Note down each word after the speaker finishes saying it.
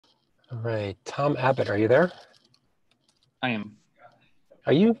All right, Tom Abbott, are you there? I am.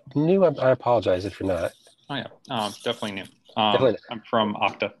 Are you new? I apologize if you're not. Oh yeah, definitely new. Definitely I'm from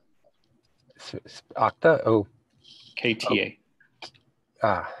Okta, Okta? Oh, KTA, okay.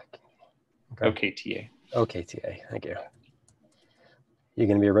 OKTA. OKTA, thank you. You're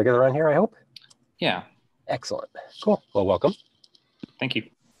going to be a regular on here, I hope? Yeah, Excellent. Cool. Well, welcome. thank you.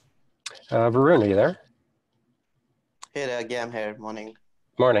 Varun, are you there? Hey there, yeah, I'm here. Morning.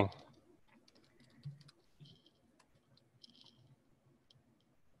 Morning.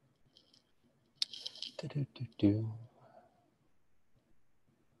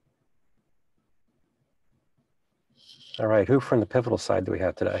 All right, who from the pivotal side do we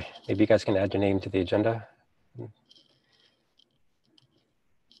have today? Maybe you guys can add your name to the agenda.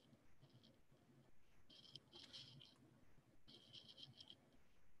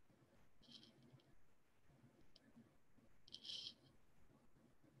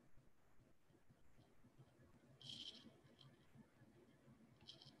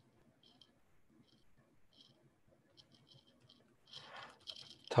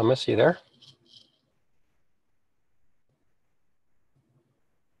 Thomas, you there?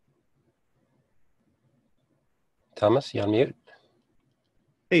 Thomas, you on mute?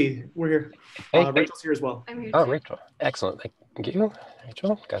 Hey, we're here. Hey. Rachel's here as well. I'm here Oh, too. Rachel. Excellent. Thank you.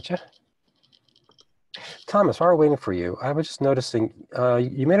 Rachel, gotcha. Thomas, while we're waiting for you, I was just noticing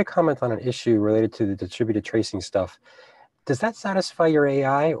you made a comment on an issue related to the distributed tracing stuff. Does that satisfy your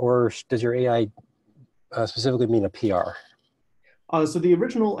AI, or does your AI specifically mean a PR? So the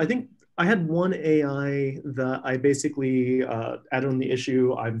original, I think I had one AI that I basically added on the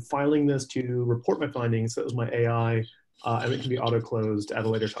issue. I'm filing this to report my findings. So that was my AI, and it can be auto-closed at a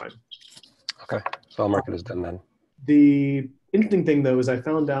later time. Okay, so I'll mark it as done then. The interesting thing, though, is I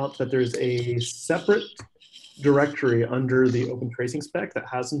found out that there's a separate directory under the open tracing spec that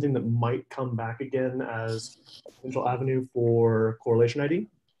has something that might come back again as a potential avenue for correlation ID.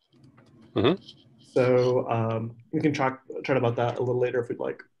 Mm-hmm. So we can chat about that a little later if we'd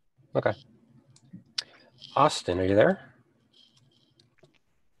like. Okay. Austin, are you there?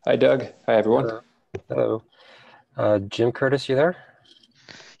 Hi, Doug. Hi, everyone. Hello. Jim Curtis, you there?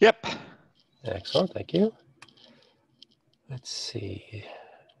 Yep. Excellent, thank you. Let's see.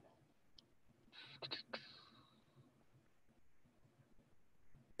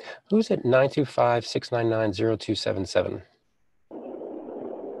 Who's at 925-699-0277?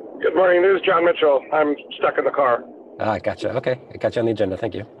 Good morning, this is John Mitchell. I'm stuck in the car. Ah, gotcha. Okay, I got you on the agenda.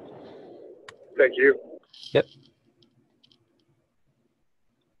 Thank you. Thank you. Yep.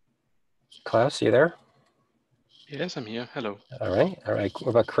 Klaus, you there? Yes, I'm here. Hello. All right. All right. What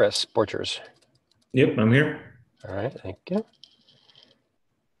about Chris Borchers? Yep, I'm here. All right. Thank you.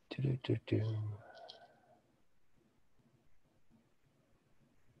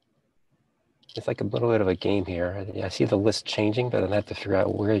 It's like a little bit of a game here. I see the list changing, but then I have to figure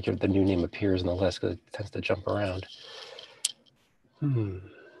out where the new name appears in the list because it tends to jump around.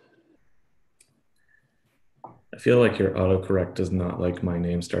 I feel like your autocorrect does not like my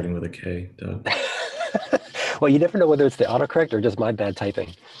name starting with a K, Doug. Well, you never know whether it's the autocorrect or just my bad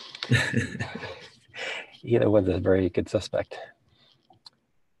typing. Either one's a very good suspect.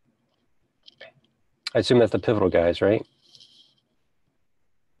 I assume that's the pivotal guys, right?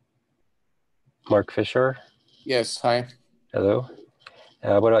 Mark Fisher. Yes, hi. Hello.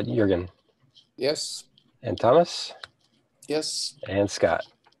 What about Jürgen? Yes. And Thomas? Yes. And Scott?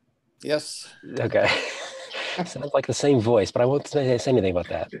 Yes. Okay. Sounds like the same voice, but I won't say anything about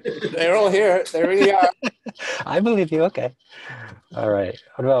that. They're all here. They really are. I believe you. Okay. All right.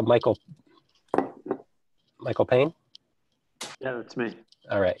 What about Michael? Michael Payne? Yeah, that's me.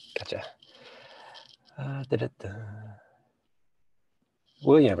 All right. Gotcha.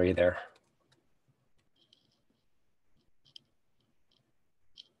 William, are you there?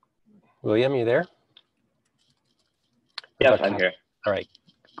 William, you there? Yes, I'm here. All right.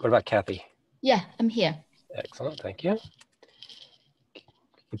 What about Kathy? Yeah, I'm here. Excellent. Thank you. Give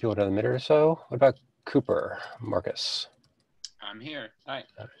people another minute or so. What about Cooper, Marcus? I'm here. Hi.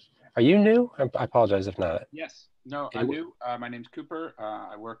 Are you new? I apologize if not. Yes. No, I'm new. My name's Cooper.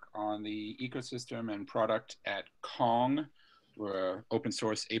 I work on the ecosystem and product at Kong. We're an open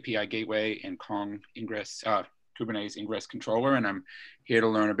source API gateway and Kong ingress, Kubernetes ingress controller. And I'm here to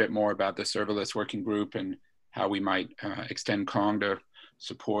learn a bit more about the serverless working group and how we might extend Kong to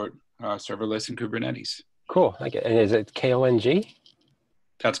support serverless and Kubernetes. Cool. Thank you. And is it KONG?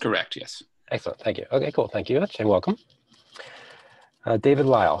 That's correct. Yes. Excellent. Thank you. Okay, cool. Thank you much and welcome. David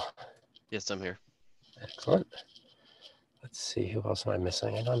Lyle. Yes, I'm here. Excellent. Let's see, who else am I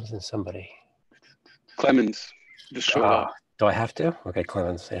missing? I know I'm missing somebody. Clemens just showed up. Do I have to? Okay,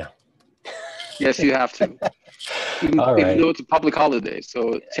 Clemens, yeah. Yes, you have to. Even, All even right. though it's a public holiday,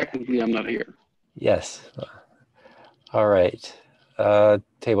 so technically I'm not here. Yes. All right.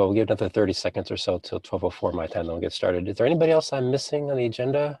 Table, we'll give another 30 seconds or so till 12:04 my time, then we'll get started. Is there anybody else I'm missing on the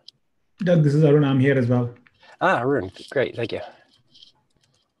agenda? Doug, this is Arun. I'm here as well. Ah, Arun, great, thank you.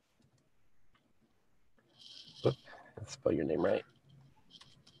 Oop, let's spell your name right.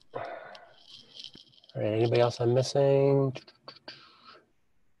 All right, anybody else I'm missing?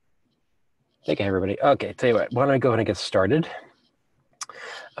 Thank you, everybody. Okay, tell you what, why don't I go ahead and get started?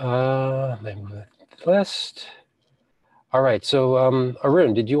 Let me move the list. All right, so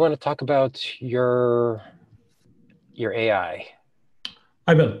Arun, did you want to talk about your AI?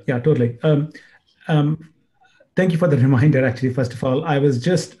 I will. Yeah, totally. Thank you for the reminder. Actually, first of all, I was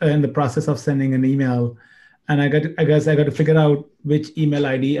just in the process of sending an email, and I guess I got to figure out which email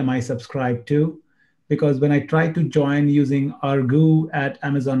ID am I subscribed to, because when I try to join using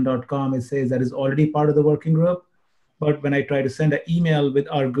argu@amazon.com, it says that is already part of the working group. But when I try to send an email with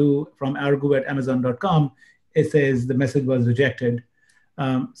argu from argu@amazon.com, it says the message was rejected.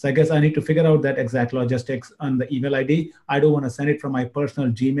 So I guess I need to figure out that exact logistics on the email ID. I don't want to send it from my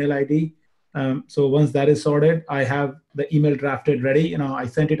personal Gmail ID. So once that is sorted, I have the email drafted ready. I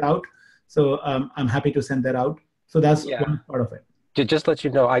sent it out. So I'm happy to send that out. So that's one part of it. To just let you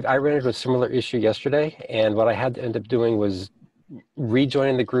know, I ran into a similar issue yesterday, and what I had to end up doing was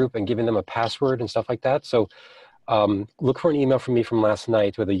rejoining the group and giving them a password and stuff like that. So look for an email from me from last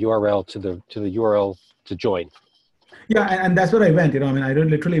night with a URL to the URL to join. Yeah, and that's what I went. I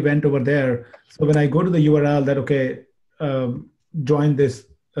literally went over there. So when I go to the URL that join this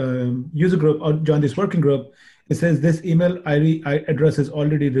user group or join this working group, it says this email ID address is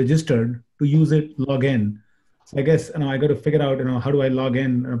already registered. To use it, log in. So I guess I got to figure out how do I log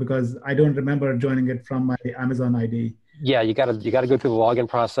in because I don't remember joining it from my Amazon ID. Yeah, you gotta go through the login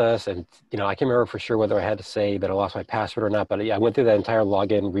process, and I can't remember for sure whether I had to say that I lost my password or not. But yeah, I went through that entire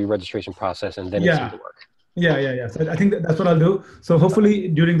login re-registration process, and then it seemed to work. Yeah. So I think that's what I'll do. So hopefully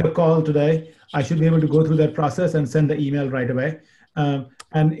during the call today, I should be able to go through that process and send the email right away.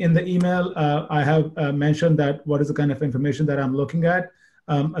 And in the email, I have mentioned that what is the kind of information that I'm looking at.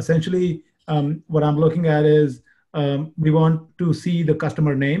 Essentially, what I'm looking at is we want to see the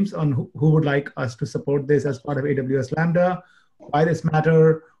customer names on who would like us to support this as part of AWS Lambda, why this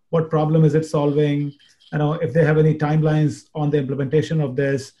matter, what problem is it solving, if they have any timelines on the implementation of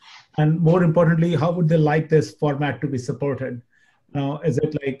this, and more importantly, how would they like this format to be supported? Is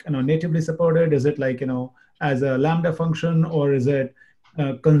it like natively supported? Is it like as a Lambda function, or is it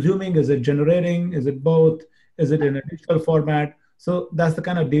consuming? Is it generating? Is it both? Is it in a digital format? So that's the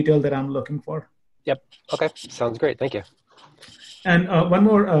kind of detail that I'm looking for. Yep. Okay. Sounds great. Thank you. And one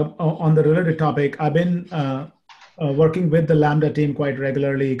more on the related topic. I've been working with the Lambda team quite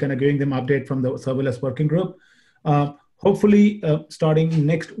regularly, kind of giving them update from the serverless working group. Hopefully, starting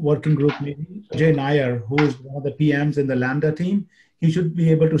next working group, maybe Ajay Nair, who is one of the PMs in the Lambda team, he should be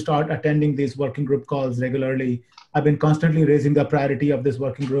able to start attending these working group calls regularly. I've been constantly raising the priority of this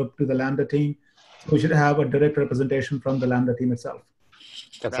working group to the Lambda team. So we should have a direct representation from the Lambda team itself.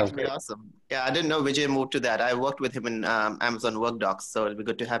 That would be awesome. Yeah, I didn't know Vijay moved to that. I worked with him in Amazon Work Docs, so it'll be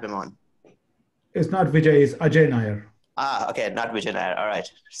good to have him on. It's not Vijay, it's Ajay Nair. Ah, okay, not Vijay Nair. All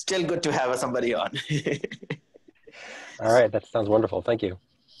right. Still good to have somebody on. All right, that sounds wonderful. Thank you.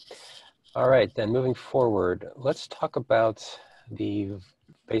 All right, then moving forward, let's talk about the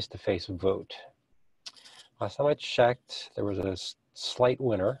face-to-face vote. Last time I checked, there was a slight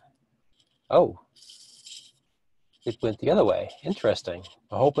winner. Oh, it went the other way. Interesting.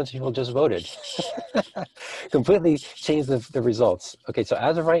 A whole bunch of people just voted. Completely changed the results. Okay, so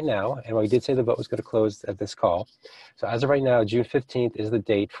as of right now, and we did say the vote was going to close at this call. So as of right now, June 15th is the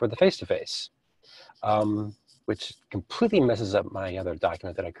date for the face-to-face, which completely messes up my other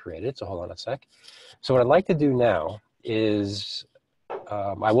document that I created. So hold on a sec. So what I'd like to do now is,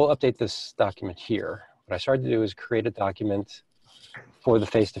 I will update this document here. What I started to do is create a document for the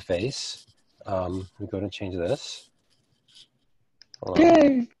face-to-face. Let me go ahead and change this.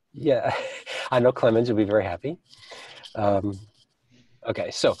 Yay! Yeah, I know Clemens will be very happy.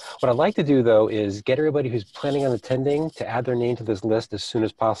 Okay, so what I'd like to do though is get everybody who's planning on attending to add their name to this list as soon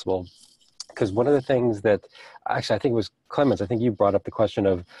as possible. Because one of the things that, actually I think it was Clemens, I think you brought up the question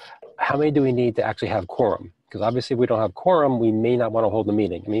of how many do we need to actually have quorum? Because obviously if we don't have quorum, we may not want to hold the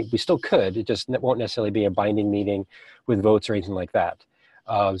meeting. I mean, we still could, it just won't necessarily be a binding meeting with votes or anything like that.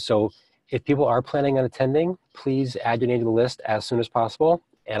 So if people are planning on attending, please add your name to the list as soon as possible.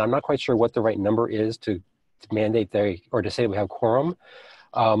 And I'm not quite sure what the right number is to mandate or to say we have quorum.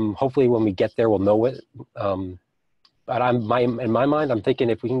 Hopefully when we get there, we'll know it. But in my mind, I'm thinking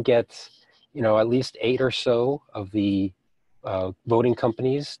if we can get at least 8 or so of the voting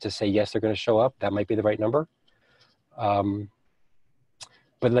companies to say yes, they're going to show up. That might be the right number.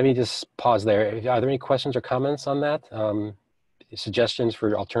 But let me just pause there. Are there any questions or comments on that? Suggestions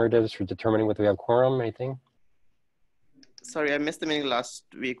for alternatives for determining whether we have quorum, anything? Sorry, I missed the meeting last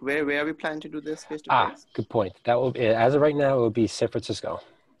week. Where are we planning to do this face to face? Good point. That will be, as of right now, it will be San Francisco.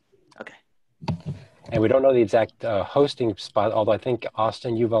 Okay. And we don't know the exact hosting spot, although I think,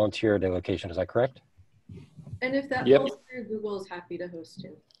 Austin, you volunteered a location. Is that correct? And if that Yep. falls through, Google is happy to host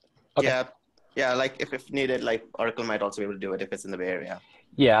too. Okay. Yeah, like if needed, like Oracle might also be able to do it if it's in the Bay Area.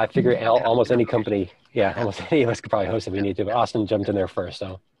 Yeah, I figure almost any company, almost any of us could probably host if we need to, but Austin jumped in there first,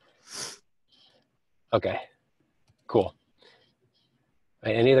 so. Okay, cool.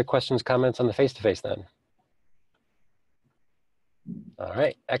 Any other questions, comments on the face-to-face then? All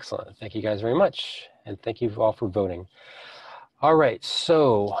right, excellent. Thank you guys very much. And thank you all for voting. All right,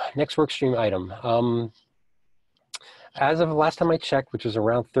 so next workstream item. As of the last time I checked, which was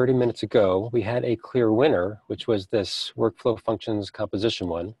around 30 minutes ago, we had a clear winner, which was this workflow functions composition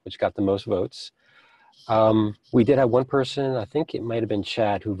one, which got the most votes. We did have one person, I think it might have been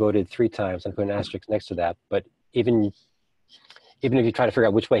Chad, who voted 3 times. I put an asterisk next to that, but even if you try to figure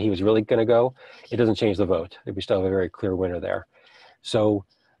out which way he was really going to go, it doesn't change the vote. We still have a very clear winner there. So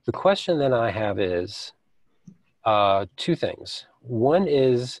the question then I have is 2 things. One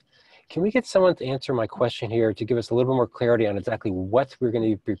is, can we get someone to answer my question here to give us a little bit more clarity on exactly what we're going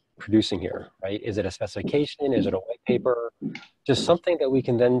to be producing here, right? Is it a specification? Is it a white paper? Just something that we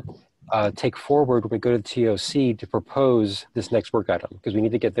can then take forward when we go to the TOC to propose this next work item, because we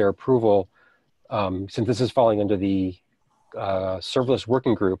need to get their approval since this is falling under the serverless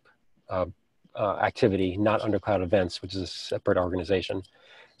working group activity, not under cloud events, which is a separate organization.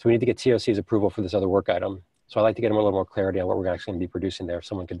 So we need to get TOC's approval for this other work item. So I'd like to get them a little more clarity on what we're actually going to be producing there. If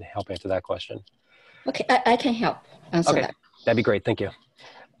someone could help answer that question. Okay, I can help answer that. That'd be great, thank you.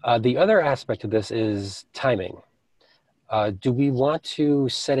 The other aspect of this is timing. Do we want to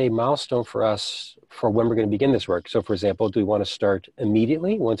set a milestone for us for when we're going to begin this work? So for example, do we want to start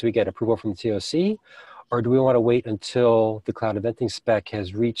immediately once we get approval from the TOC? Or do we want to wait until the cloud eventing spec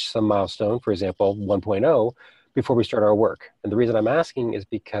has reached some milestone, for example, 1.0, before we start our work? And the reason I'm asking is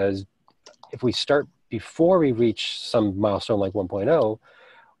because if we start before we reach some milestone like 1.0,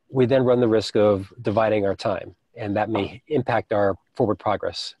 we then run the risk of dividing our time, and that may impact our forward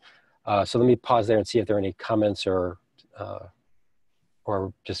progress. So let me pause there and see if there are any comments or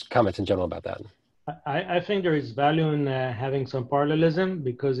just comments in general about that. I think there is value in having some parallelism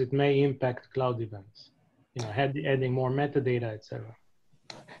because it may impact cloud events, adding more metadata, etc.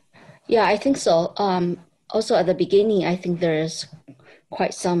 Yeah, I think so. Also at the beginning, I think there is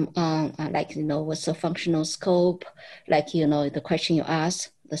quite some, what's the functional scope, the question you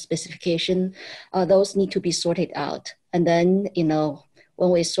asked, the specification, those need to be sorted out. And then,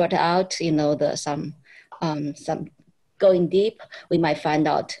 when we sort out, some going deep, we might find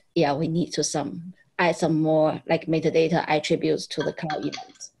out, we need to add some more metadata attributes to the cloud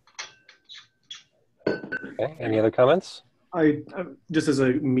events. Okay, any other comments? I just as a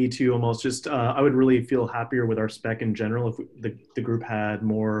me too, almost just I would really feel happier with our spec in general if the group had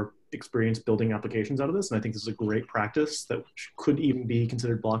more experience building applications out of this, and I think this is a great practice that could even be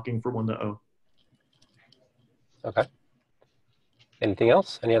considered blocking for 1.0. Okay. Anything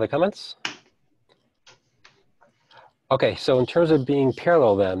else? Any other comments? Okay, so in terms of being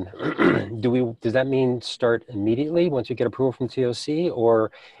parallel then, does that mean start immediately once you get approval from TOC,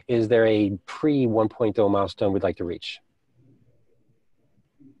 or is there a pre 1.0 milestone we'd like to reach?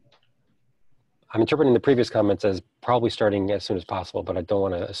 I'm interpreting the previous comments as probably starting as soon as possible, but I don't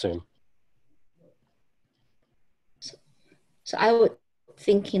want to assume. So I would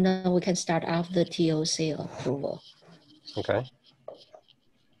think, we can start after the TOC approval. Okay.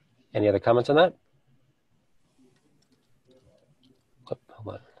 Any other comments on that? Oh,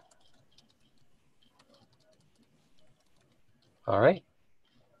 hold on. All right.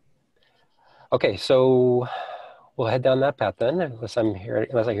 Okay, so we'll head down that path then, unless I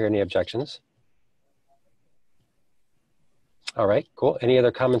hear any objections. All right, cool. Any other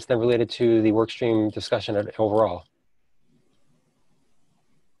comments then related to the workstream discussion overall?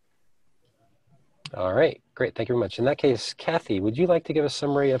 All right, great, thank you very much. In that case, Kathy, would you like to give a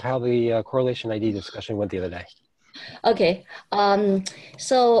summary of how the correlation ID discussion went the other day? Okay,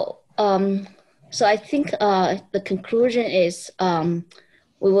 so I think the conclusion is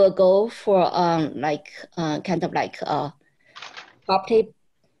we will go for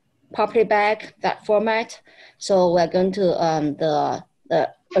property bag, that format. So we're going to,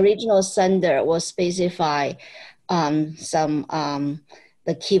 the original sender will specify some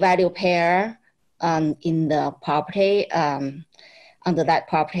the key value pair in the property, under that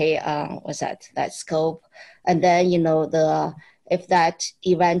property, what's that scope. And then, if that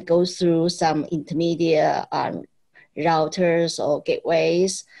event goes through some intermediate routers or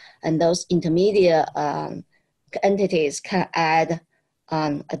gateways, and those intermediate entities can add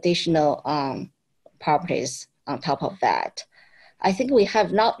additional properties on top of that. I think we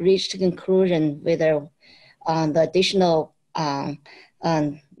have not reached a conclusion whether the additional, the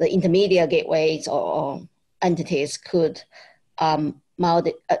intermediate gateways or entities could,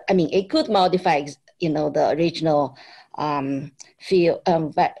 it could modify, the original field,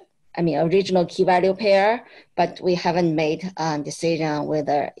 original key value pair, but we haven't made a decision on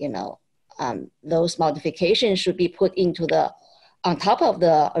whether, those modifications should be put into on top of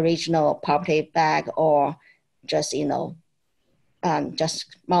the original property bag, or just,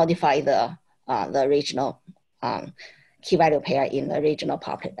 just modify the original key value pair in the original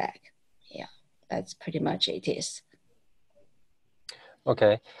property bag. Yeah, that's pretty much it is.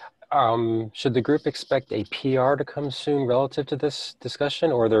 Okay. Should the group expect a PR to come soon relative to this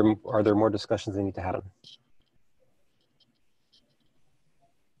discussion, or are there more discussions that need to happen?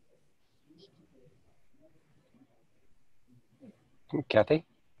 Kathy?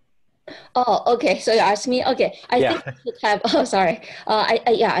 Oh, okay. So you asked me. Okay, I think we could have. Oh, sorry.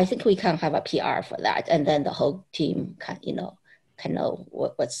 I think we can have a PR for that, and then the whole team can know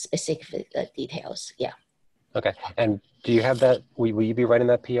what specific details. Yeah. Okay. And do you have that? Will you be writing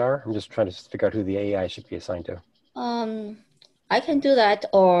that PR? I'm just trying to figure out who the AI should be assigned to. I can do that,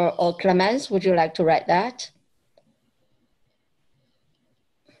 or Clemens, would you like to write that?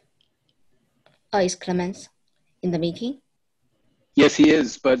 Oh, is Clemens in the meeting? Yes, he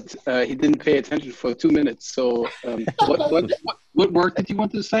is, but he didn't pay attention for 2 minutes. So what work did you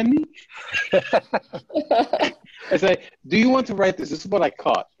want to assign me? I say, do you want to write this? This is what I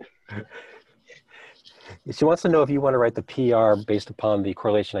caught. She wants to know if you want to write the PR based upon the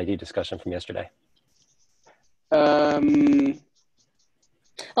correlation ID discussion from yesterday. Oh,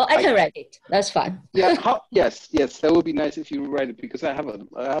 I can write it. That's fine. Yeah. Yes. That would be nice if you write it, because I have a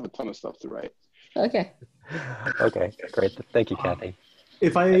ton of stuff to write. Okay. Okay, great. Thank you, Kathy.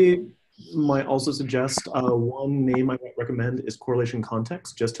 If I might also suggest one name I might recommend is correlation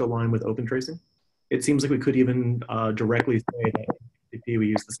context, just to align with open tracing. It seems like we could even directly say that in HTTP we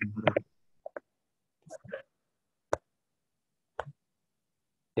use the same method.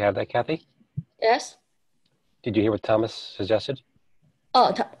 You have that, Kathy? Yes. Did you hear what Thomas suggested?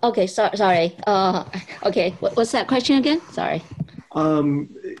 Oh, okay. Sorry. Okay. What's that question again? Sorry.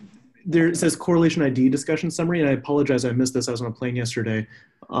 There it says correlation ID discussion summary, and I apologize, I missed this. I was on a plane yesterday.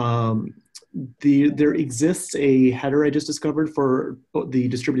 There exists a header I just discovered for the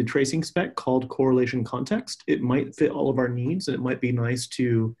distributed tracing spec called correlation context. It might fit all of our needs, and it might be nice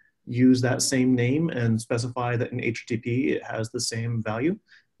to use that same name and specify that in HTTP it has the same value.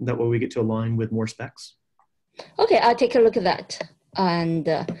 That way we get to align with more specs. Okay, I'll take a look at that. And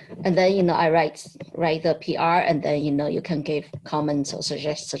then, I write the PR, and then, you can give comments or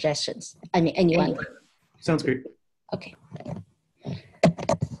suggestions. I mean, anyone. Sounds great. Okay.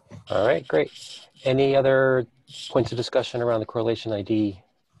 All right, great. Any other points of discussion around the correlation ID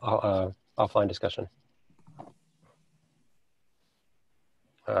offline discussion?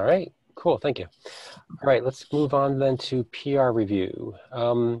 All right, cool, thank you. All right, let's move on then to PR review.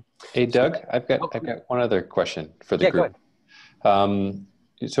 Hey, Doug, I've got one other question for the group. Go ahead.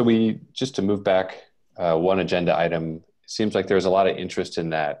 So just to move back one agenda item, it seems like there's a lot of interest in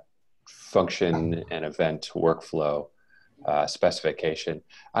that function and event workflow specification.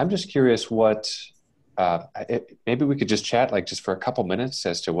 I'm just curious maybe we could just chat just for a couple minutes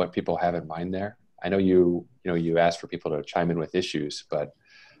as to what people have in mind there. I know you asked for people to chime in with issues, but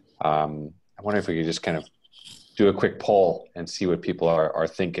I wonder if we could just kind of do a quick poll and see what people are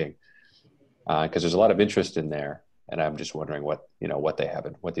thinking, because there's a lot of interest in there. And I'm just wondering what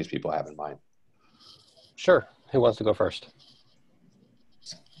these people have in mind. Sure. Who wants to go first?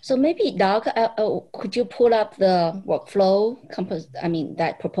 So maybe Doug, could you pull up the workflow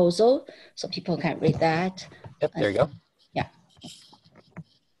that proposal so people can read that? Yep. There you go. Yeah.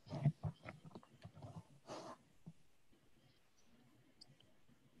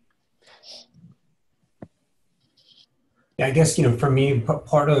 Yeah, I guess for me,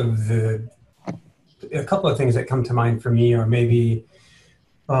 part of a couple of things that come to mind for me are maybe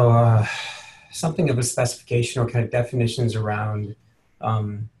something of a specification or kind of definitions around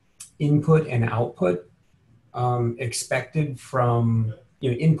input and output expected from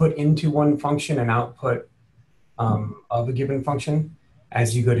input into one function and output of a given function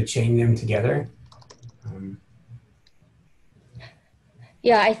as you go to chain them together.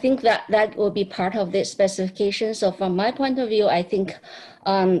 Yeah, I think that will be part of this specification. So from my point of view, I think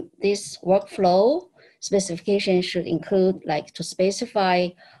this workflow specification should include like to specify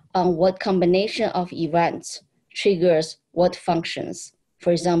what combination of events triggers what functions.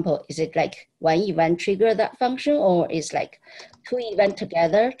 For example, is it like one event trigger that function, or is like two events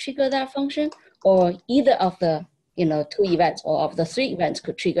together trigger that function, or either of the two events or of the three events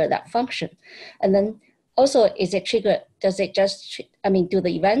could trigger that function. And then also, is it trigger, does it just, do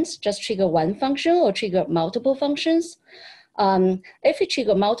the events just trigger one function or trigger multiple functions? If it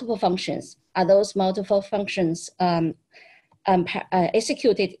trigger multiple functions, are those multiple functions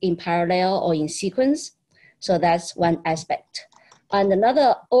executed in parallel or in sequence? So that's one aspect. And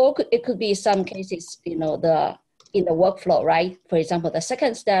another, or it could be some cases, in the workflow, right? For example, the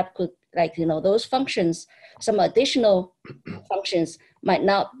second step could, those functions, some additional functions might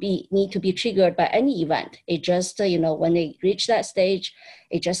not need to be triggered by any event. It just, when they reach that stage,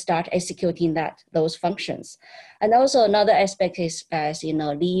 it just start executing those functions. And also another aspect is, as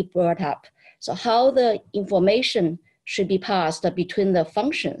Lee brought up, so how the information should be passed between the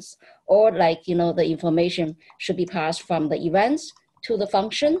functions, or the information should be passed from the events to the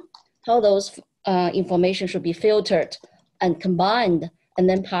function, how those information should be filtered and combined and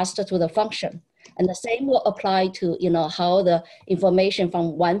then passed to the function. And the same will apply to how the information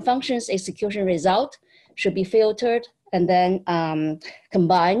from one function's execution result should be filtered and then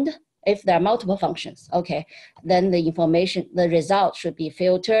combined. If there are multiple functions, okay, then the information, the result should be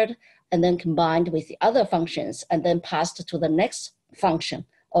filtered and then combined with the other functions and then passed to the next function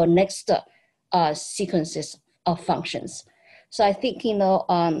or next sequences of functions. So I think,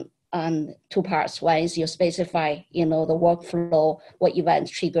 two parts. One is you specify, the workflow, what event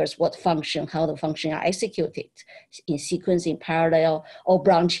triggers what function, how the function are executed in sequence, in parallel, or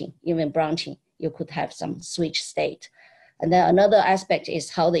branching, even branching. You could have some switch state. And then another aspect is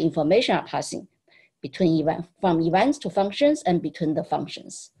how the information are passing between from events to functions and between the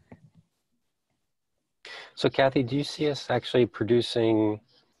functions. So Kathy, do you see us actually producing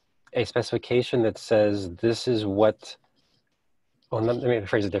a specification that says this is what, well, let me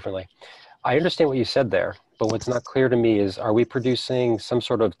phrase it differently. I understand what you said there, but what's not clear to me is, are we producing some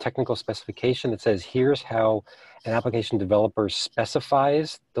sort of technical specification that says, here's how an application developer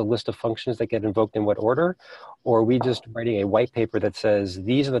specifies the list of functions that get invoked in what order? Or are we just writing a white paper that says,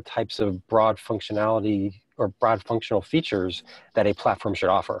 these are the types of broad functionality or broad functional features that a platform should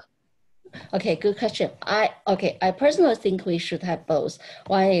offer? Okay, good question. I personally think we should have both.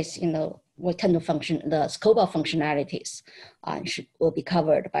 One is, what kind of function, the scope of functionalities will be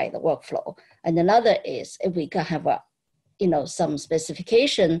covered by the workflow. And another is if we can have some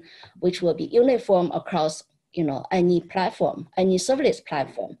specification which will be uniform across, any platform, any serverless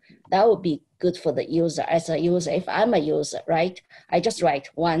platform, that would be good for the user. As a user, if I'm a user, right, I just write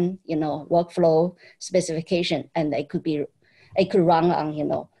one, workflow specification, and it could run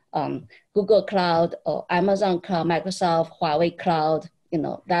on, Google Cloud or Amazon Cloud, Microsoft, Huawei Cloud,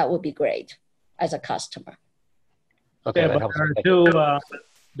 that would be great as a customer. Okay, yeah, but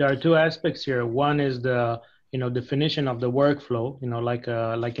there are two aspects here. One is the definition of the workflow.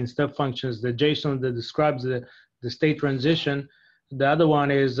 Like in step functions, the JSON that describes the state transition. The other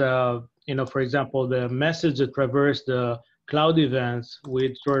one is for example, the message that traverse the cloud events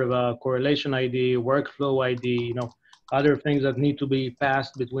with sort of a correlation ID, workflow ID, other things that need to be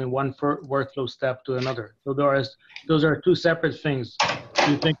passed between one workflow step to another. So those are two separate things.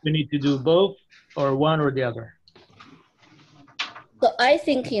 Do you think we need to do both or one or the other? So I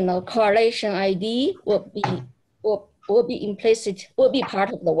think, correlation ID will be implicit, will be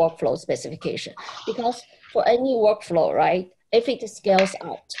part of the workflow specification, because for any workflow, right, if it scales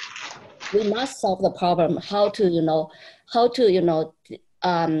out, we must solve the problem how to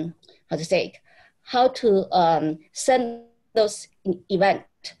send those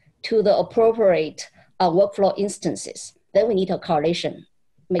events to the appropriate workflow instances. Then we need a correlation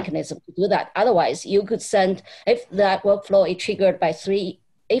mechanism to do that. Otherwise, you could send, if that workflow is triggered by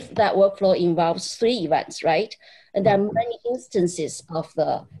if that workflow involves 3 events, right? And there are many instances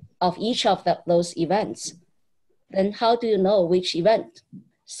of each of those events. Then how do you know which event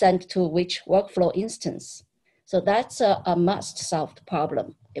sent to which workflow instance? So that's a must-solved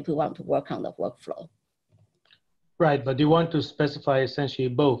problem if we want to work on the workflow. Right, but you want to specify essentially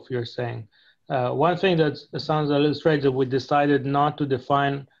both, you're saying. One thing that sounds a little strange that we decided not to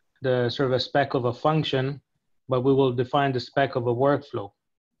define the sort of a spec of a function, but we will define the spec of a workflow.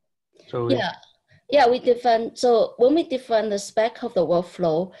 So we define, so when we define the spec of the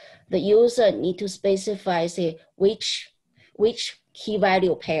workflow, the user need to specify, say, which key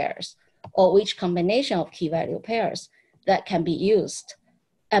value pairs or which combination of key value pairs that can be used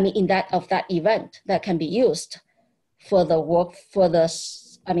I mean, in that event that can be used for the work for the,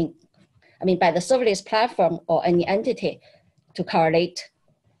 I mean, by the serverless platform or any entity to correlate,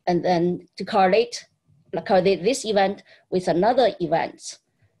 and then to correlate this event with another event,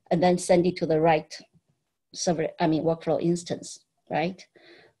 and then send it to the right workflow instance, right?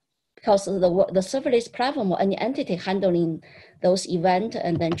 Because the serverless platform or any entity handling those events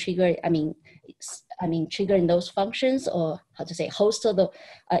and then triggering those functions, or how to say, host the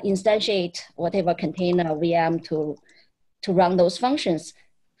instantiate whatever container VM to run those functions.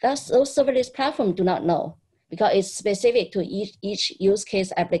 Those serverless platforms do not know, because it's specific to each use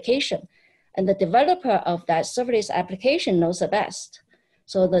case application. And the developer of that serverless application knows the best.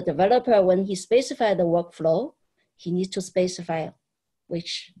 So the developer, when he specifies the workflow, he needs to specify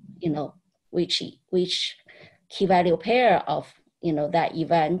which key value pair of that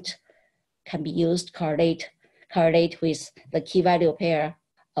event can be used correlate with the key value pair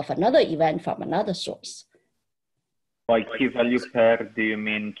of another event from another source. By key value pair, do you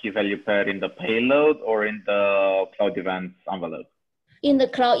mean key value pair in the payload or in the cloud events envelope? In the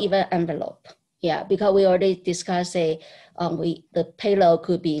cloud event envelope, yeah, because we already discussed the payload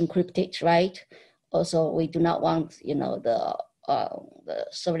could be encrypted, right? Also, we do not want the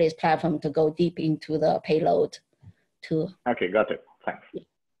serverless platform to go deep into the payload too. Okay, got it. Thanks.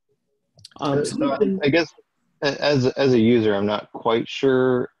 So I guess as a user, I'm not quite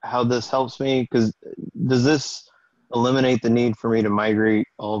sure how this helps me, because does this eliminate the need for me to migrate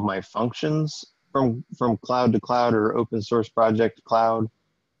all of my functions from cloud to cloud or open source project to cloud?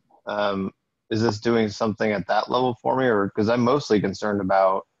 Is this doing something at that level for me? Or because I'm mostly concerned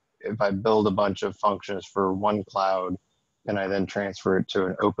about if I build a bunch of functions for one cloud, can I then transfer it to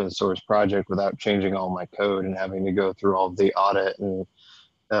an open source project without changing all my code and having to go through all the audit and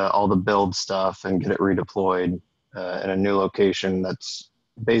all the build stuff and get it redeployed in a new location that's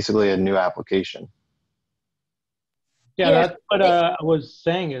basically a new application? Yeah, that's what I was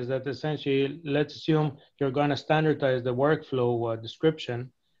saying, is that essentially, let's assume you're going to standardize the workflow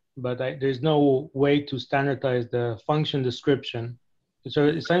description, but there's no way to standardize the function description. So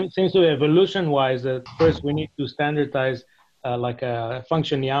it seems to evolution-wise that first we need to standardize like a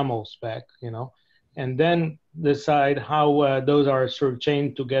function YAML spec, and then decide how those are sort of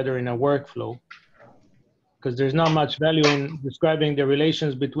chained together in a workflow. Because there's not much value in describing the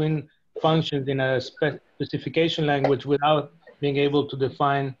relations between functions in a specification language without being able to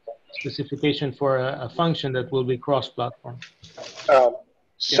define specification for a function that will be cross-platform.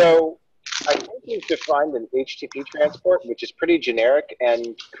 So I think you've defined an HTTP transport, which is pretty generic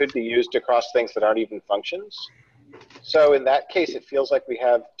and could be used across things that aren't even functions. So in that case, it feels like we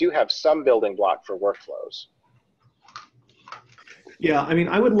do have some building block for workflows. Yeah, I mean,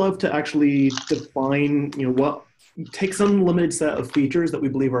 I would love to actually define, take some limited set of features that we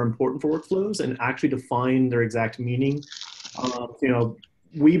believe are important for workflows and actually define their exact meaning.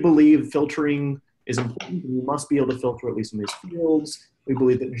 We believe filtering is important. You must be able to filter at least in these fields. We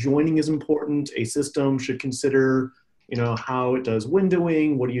believe that joining is important. A system should consider, how it does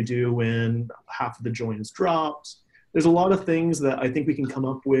windowing. What do you do when half of the join is dropped? There's a lot of things that I think we can come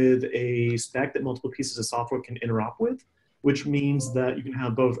up with a spec that multiple pieces of software can interop with, which means that you can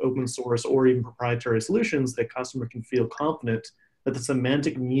have both open source or even proprietary solutions that customer can feel confident that the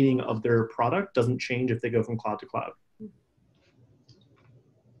semantic meaning of their product doesn't change if they go from cloud to cloud.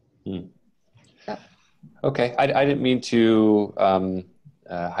 Okay, I didn't mean to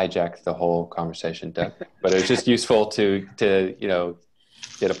hijack the whole conversation, Doug, but it was just useful to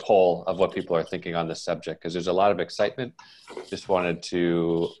get a poll of what people are thinking on this subject, because there's a lot of excitement. Just wanted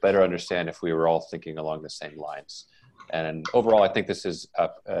to better understand if we were all thinking along the same lines. And overall, I think this is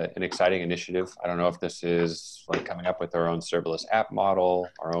an exciting initiative. I don't know if this is like coming up with our own serverless app model,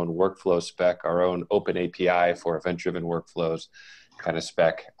 our own workflow spec, our own open API for event-driven workflows kind of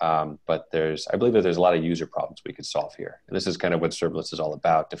spec. But I believe that there's a lot of user problems we could solve here. And this is kind of what serverless is all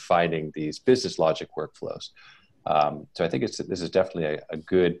about, defining these business logic workflows. So I think this is definitely a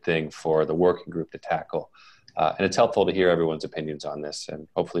good thing for the working group to tackle. And it's helpful to hear everyone's opinions on this, and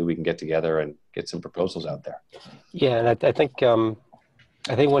hopefully we can get together and get some proposals out there. Yeah, and I think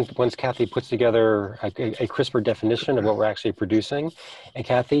once Kathy puts together a crisper definition of what we're actually producing, and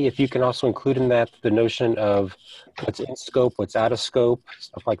Kathy, if you can also include in that the notion of what's in scope, what's out of scope,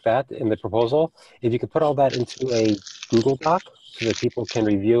 stuff like that in the proposal, if you could put all that into a Google Doc so that people can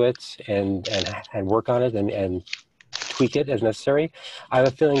review it and work on it and tweak it as necessary, I have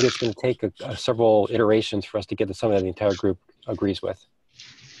a feeling it's going to take several iterations for us to get to something that the entire group agrees with.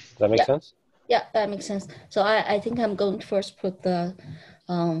 Does that make sense? Yeah, that makes sense. So I think I'm going to first put the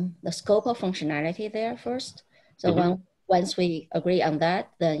scope of functionality there first. So once we agree on that,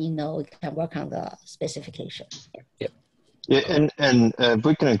 then, we can work on the specification. Yep. Yeah, and if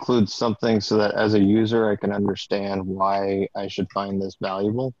we can include something so that as a user I can understand why I should find this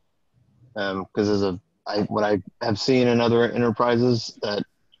valuable, because what I have seen in other enterprises, that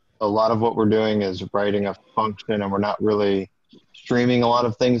a lot of what we're doing is writing a function, and we're not really streaming a lot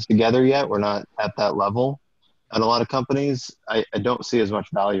of things together yet. We're not at that level at a lot of companies. I don't see as much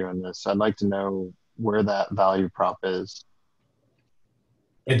value in this. I'd like to know where that value prop is.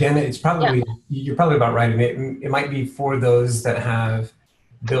 Yeah, Dan, it's probably, you're probably about right. And it might be for those that have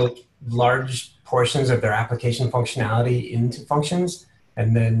built large portions of their application functionality into functions,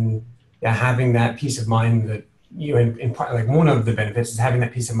 and then having that peace of mind that, in part, like one of the benefits is having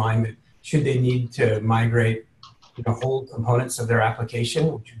that peace of mind that should they need to migrate whole components of their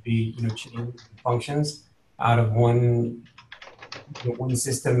application, which would be chain functions out of one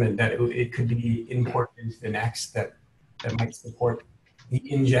system, and that it could be imported into the next that might support the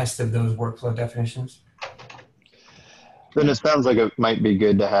ingest of those workflow definitions. Then it sounds like it might be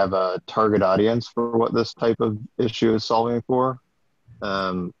good to have a target audience for what this type of issue is solving for,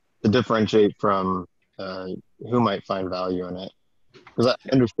 to differentiate from who might find value in it. Because I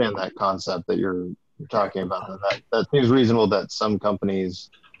understand that concept that you're talking about. That seems reasonable that some companies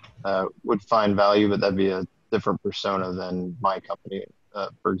would find value, but that'd be a different persona than my company,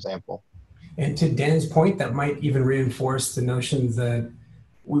 for example. And to Dan's point, that might even reinforce the notion that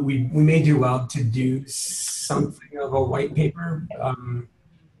we may do well to do something of a white paper, and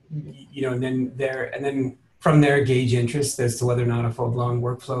then from there gauge interest as to whether or not a full-blown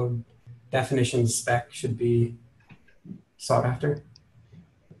workflow definition spec should be sought after.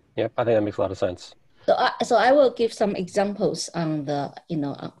 Yep, I think that makes a lot of sense. So I will give some examples on the,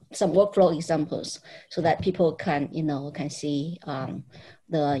 some workflow examples so that people can, can see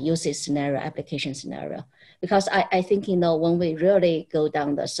the usage scenario, application scenario. Because I think, when we really go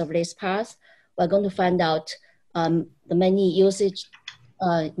down the serverless path, we're going to find out the many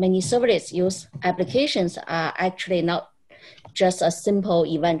serverless use applications are actually not just a simple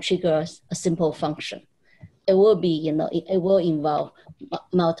event triggers a simple function. It will be, it will involve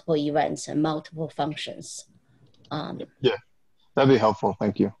multiple events and multiple functions. Yeah, that'd be helpful.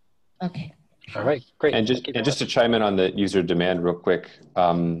 Thank you. Okay. All right, great. And just to chime in on the user demand real quick,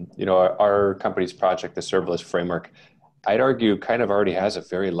 our company's project, the serverless framework, I'd argue kind of already has a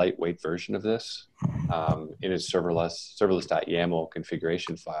very lightweight version of this in its serverless.yaml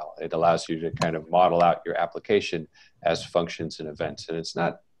configuration file. It allows you to kind of model out your application as functions and events. And it's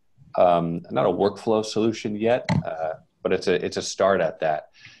not a workflow solution yet, but it's a start at that.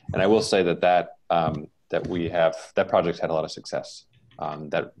 And I will say that project had a lot of success.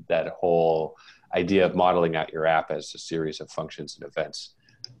 That whole idea of modeling out your app as a series of functions and events,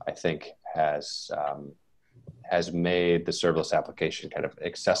 I think has made the serverless application kind of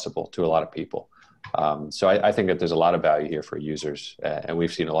accessible to a lot of people. So I think that there's a lot of value here for users, and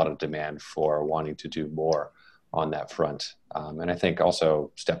we've seen a lot of demand for wanting to do more on that front. And I think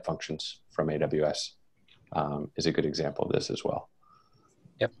also step functions from AWS is a good example of this as well.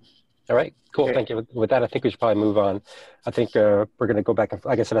 Yep. All right, cool. Okay. Thank you. With that, I think we should probably move on. I think we're going to go back,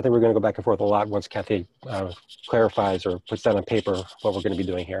 like I said, I think we're going to go back and forth a lot once Kathy clarifies or puts down on paper what we're going to be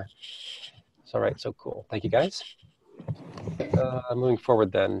doing here. So, all right, so cool. Thank you, guys. Moving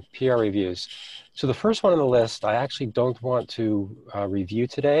forward then, PR reviews. So the first one on the list, I actually don't want to review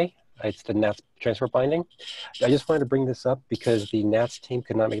today. It's the NATS transport binding. I just wanted to bring this up because the NATS team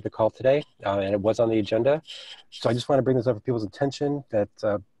could not make the call today, and it was on the agenda. So I just want to bring this up for people's attention that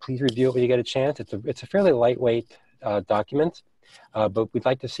please review it when you get a chance. It's a fairly lightweight document, but we'd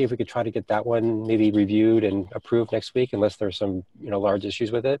like to see if we could try to get that one maybe reviewed and approved next week, unless there's some large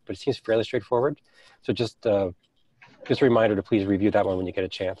issues with it. But it seems fairly straightforward. So just a reminder to please review that one when you get a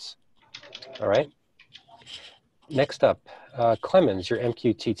chance. All right. Next up, Clemens, your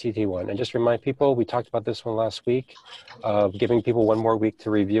MQTT one. And just remind people, we talked about this one last week, giving people one more week to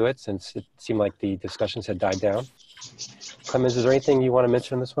review it since it seemed like the discussions had died down. Clemens, is there anything you want to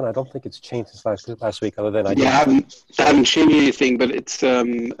mention on this one? I don't think it's changed since last week, other than I haven't changed anything, but it's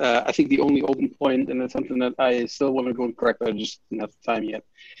I think the only open point, and it's something that I still want to go and correct, but I just didn't have the time yet,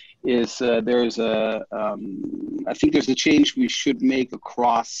 is there's a I think there's a change we should make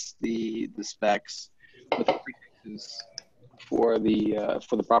across the specs with the prefixes for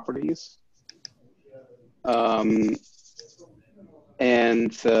the properties, and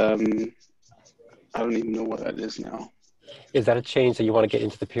I don't even know what that is now. Is that a change that you want to get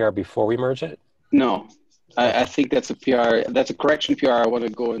into the PR before we merge it? No, I think that's a PR. That's a correction PR I want to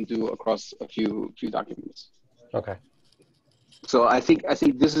go and do across a few documents. Okay. So I think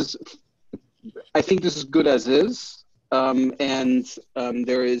this is good as is,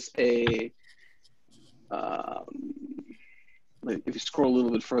 There is a, if you scroll a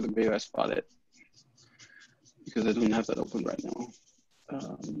little bit further, maybe I spot it, because I don't have that open right now.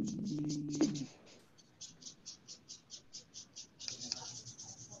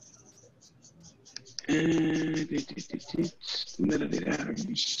 Metadata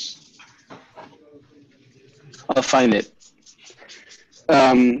items. I'll find it.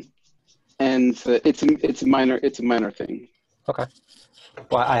 And it's a minor thing. Okay.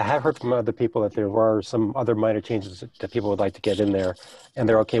 Well, I have heard from other people that there were some other minor changes that people would like to get in there, and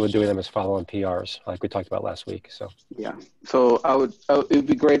they're okay with doing them as follow-on PRs, like we talked about last week. So yeah. So it would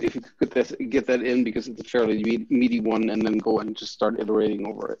be great if you could get that in, because it's a fairly meaty one, and then go and just start iterating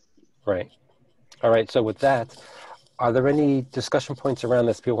over it. Right. All right. So with that, are there any discussion points around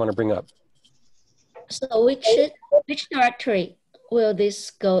this people want to bring up? So which directory will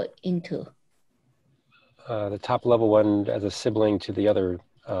this go into? The top level one as a sibling to the other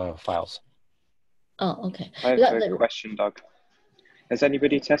files. Oh, okay. I have a question, Doug. Has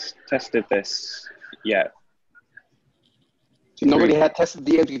anybody tested this yet? Nobody had tested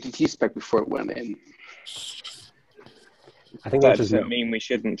the MQTT spec before it went in. I think that doesn't mean we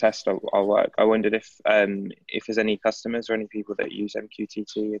shouldn't test our work. I wondered if there's any customers or any people that use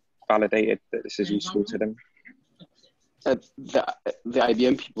MQTT validated that this is useful to them. The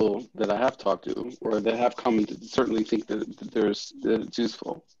IBM people that I have talked to, or that have commented, certainly think that it's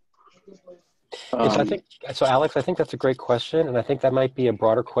useful. I think so, Alex. I think that's a great question, and I think that might be a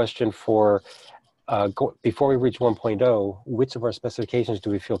broader question for before we reach 1.0. Which of our specifications do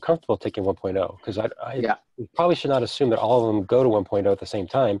we feel comfortable taking 1.0? Because we probably should not assume that all of them go to 1.0 at the same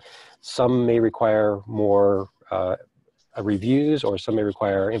time. Some may require more reviews, or some may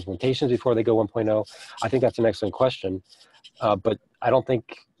require implementations before they go 1.0. I think that's an excellent question, but I don't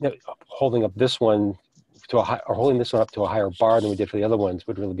think holding this one up to a higher bar than we did for the other ones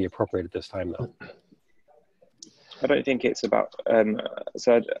would really be appropriate at this time, though. I don't think it's about,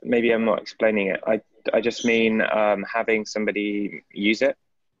 so maybe I'm not explaining it. I just mean having somebody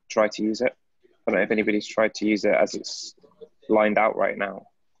try to use it. I don't know if anybody's tried to use it as it's lined out right now.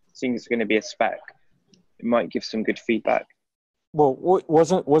 Seeing it's going to be a spec, it might give some good feedback. Well,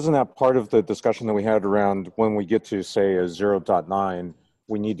 wasn't that part of the discussion that we had around when we get to, say, a 0.9,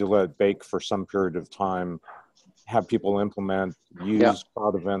 we need to let it bake for some period of time, have people implement, use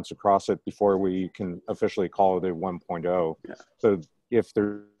cloud events across it before we can officially call it a 1.0. Yeah. So if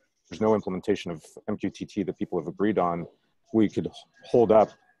there's no implementation of MQTT that people have agreed on, we could hold up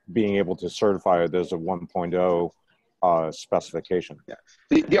being able to certify it as a 1.0 specification. Yeah.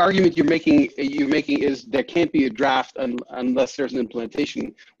 The argument you're making is there can't be a draft unless there's an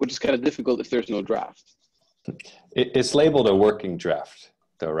implementation, which is kind of difficult if there's no draft. It's labeled a working draft,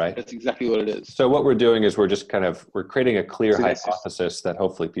 though, right? That's exactly what it is. So what we're doing is we're creating a clear hypothesis that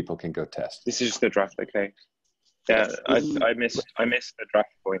hopefully people can go test. This is just the draft, okay? Yeah, I missed the draft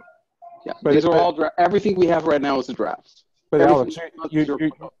point. Yeah, but these are all everything we have right now is a draft. But Alex,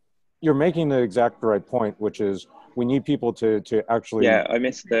 you're making the exact right point, which is we need people to actually. Yeah, I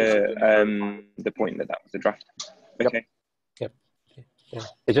missed the point that was a draft. Okay. Yep. Yeah.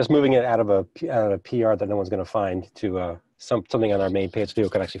 It's just moving it out of a PR that no one's going to find to something on our main page.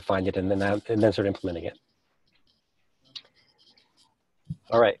 People can actually find it and then start implementing it.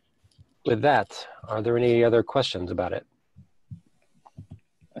 All right. With that, are there any other questions about it?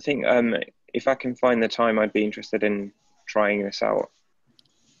 I think if I can find the time, I'd be interested in trying this out.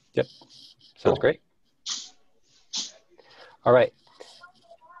 Yep. Sounds great. All right.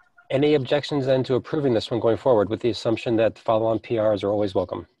 Any objections then to approving this one going forward, with the assumption that follow-on PRs are always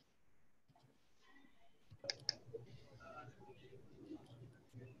welcome?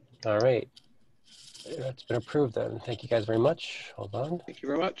 All right. That's been approved then. Thank you guys very much. Hold on. Thank you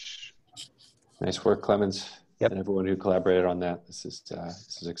very much. Nice work, Clemens. Yep. And everyone who collaborated on that. This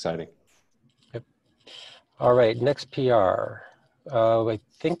is exciting. Yep. All right. Next PR. I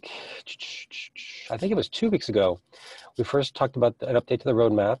think it was 2 weeks ago. We first talked about an update to the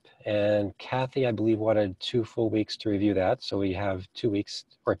roadmap, and Kathy, I believe, wanted 2 full weeks to review that. So we have 2 weeks.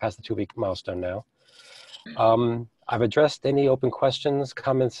 We're past the 2-week milestone now. I've addressed any open questions,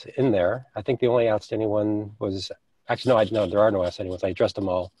 comments in there. I think the only outstanding one was, actually, no, there are no outstanding ones. I addressed them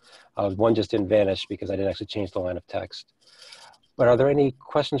all. One just didn't vanish because I didn't actually change the line of text. But are there any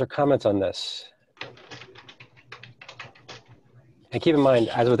questions or comments on this? And keep in mind,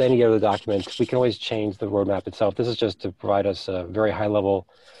 as with any other document, we can always change the roadmap itself. This is just to provide us very high-level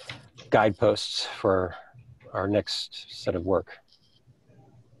guideposts for our next set of work.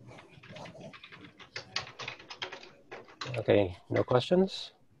 Okay, no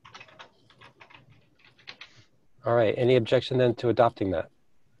questions? All right. Any objection then to adopting that?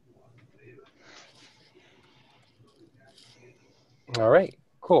 All right.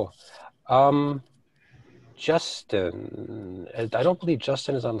 Cool. Justin, I don't believe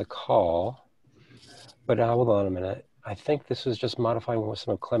Justin is on the call, but hold on a minute. I think this was just modifying with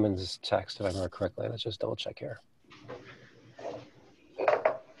some of Clemens' text, if I remember correctly. Let's just double check here.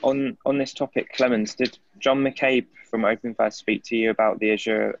 On this topic, Clemens, did John McCabe from OpenFast speak to you about the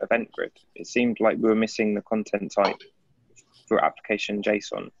Azure Event Grid? It seemed like we were missing the content type for application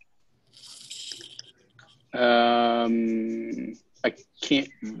JSON. I can't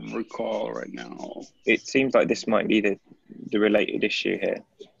recall right now. It seems like this might be the related issue here.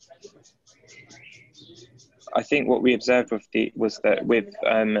 I think what we observed was that with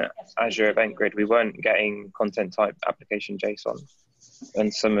Azure Event Grid, we weren't getting content type application JSON,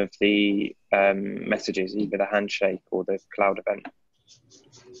 and some of the messages, either the handshake or the cloud event.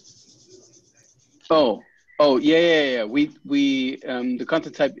 Oh, yeah. We the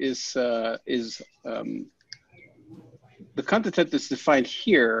content type is the content type that's defined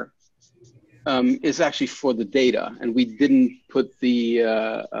here is actually for the data, and we didn't put the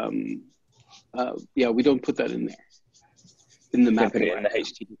we don't put that in there in the mapping. Put it in the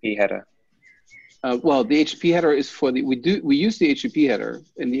HTTP header. Well, the HTTP header is for the we use the HTTP header,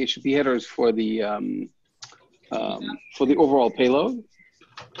 and the HTTP header is for the overall payload,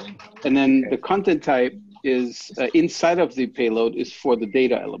 and then the content type is inside of the payload is for the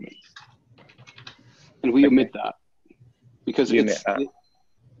data element, and we omit that because we omit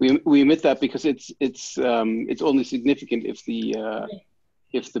that because it's only significant if the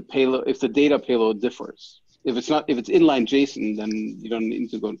data payload differs. If it's inline JSON, then you don't need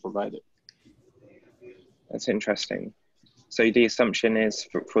to go and provide it. That's interesting. So the assumption is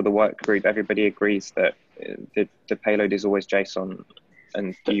for the work group, everybody agrees that the payload is always JSON,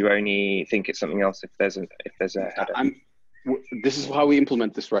 and you only think it's something else if there's a header. This is how we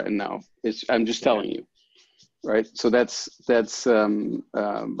implement this right now. I'm just telling you, right? So that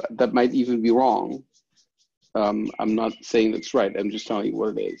might even be wrong. I'm not saying that's right. I'm just telling you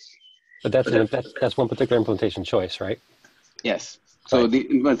what it is. But that's one particular implementation choice, right? Yes. So the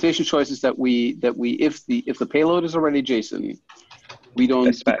implementation choice is that if the payload is already JSON, we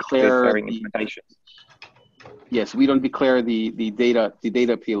don't declare Yes, we don't declare the data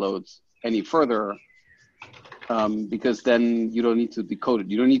payloads any further because then you don't need to decode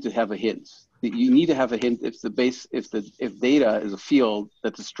it. You don't need to have a hint. You need to have a hint if data is a field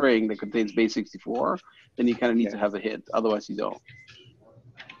that's a string that contains base 64, then you kind of need to have a hint. Otherwise, you don't.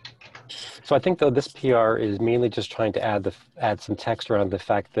 So I think though this PR is mainly just trying to add some text around the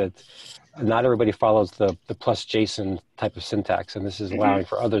fact that not everybody follows the plus JSON type of syntax, and this is allowing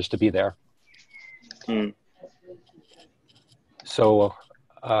for others to be there. So,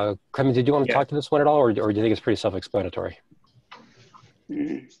 Clemens, did you want to talk to this one at all, or do you think it's pretty self-explanatory?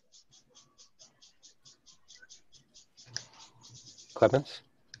 Clemens?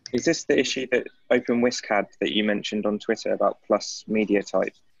 Is this the issue that OpenWhisk had that you mentioned on Twitter about plus media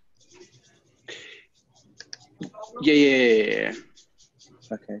type? Yeah.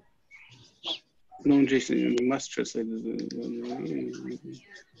 Okay. No, JSON, you must translate.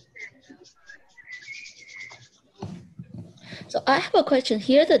 So I have a question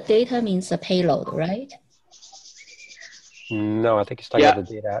here. The data means the payload, right? No, I think he's talking about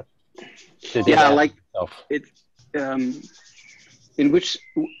the data. Like it. In which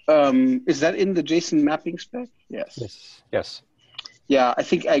is that in the JSON mapping spec? Yes. Yes. Yeah, I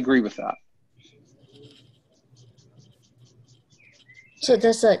think I agree with that. So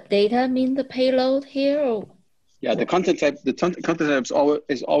does the data mean the payload here? Or? Yeah, the content type. The content type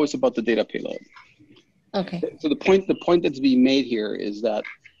is always about the data payload. Okay. So the point that's being made here is that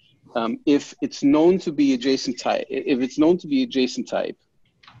if it's known to be a JSON type,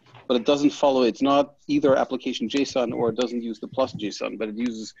 but it doesn't follow, it's not either application JSON or it doesn't use the plus JSON, but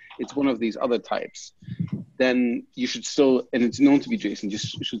it's one of these other types, then you should still, and it's known to be JSON, you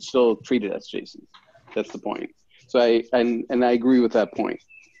should still treat it as JSON. That's the point. So I agree with that point.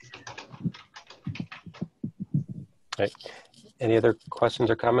 Right. Any other questions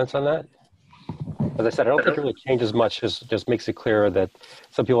or comments on that? As I said, I don't think it really changes much. Just makes it clearer that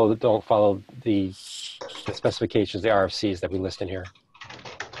some people don't follow the specifications, the RFCs that we list in here.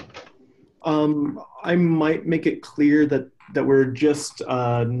 I might make it clear that we're just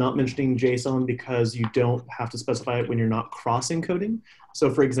not mentioning JSON because you don't have to specify it when you're not cross-encoding. So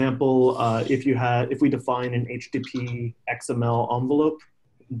for example, if we define an HTTP XML envelope,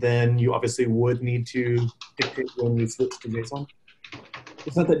 then you obviously would need to dictate when you switch to JSON.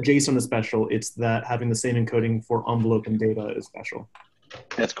 It's not that JSON is special, it's that having the same encoding for envelope and data is special.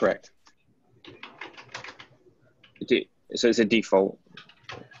 That's correct. So it's a default.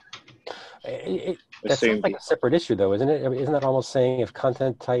 That sounds like a separate issue, though, isn't it? I mean, isn't that almost saying if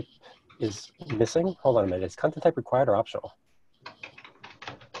content type is missing? Hold on a minute. Is content type required or optional?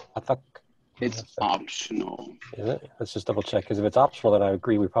 I thought it's optional. Is it? Let's just double check, because if it's optional, then I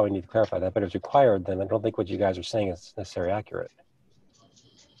agree we probably need to clarify that. But if it's required, then I don't think what you guys are saying is necessarily accurate.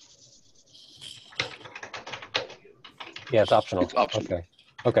 Yeah, it's optional. It's optional. Okay.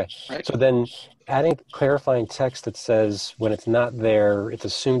 Okay. Right. So then adding clarifying text that says when it's not there, it's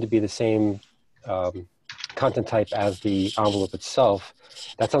assumed to be the same content type as the envelope itself.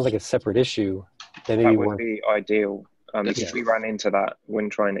 That sounds like a separate issue. That would be ideal, because we ran into that when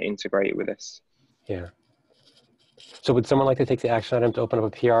trying to integrate with this. Yeah. So would someone like to take the action item to open up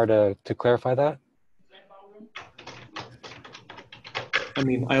a PR to clarify that? I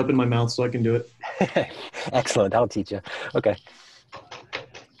mean, I opened my mouth so I can do it. Excellent. I'll teach you. Okay.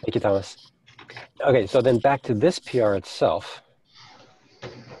 Thank you, Thomas. Okay, so then back to this PR itself.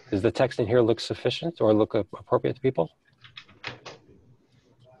 Does the text in here look sufficient or look appropriate to people?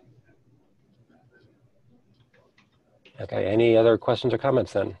 Okay, any other questions or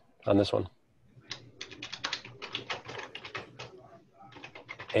comments then on this one?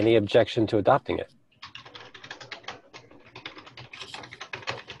 Any objection to adopting it?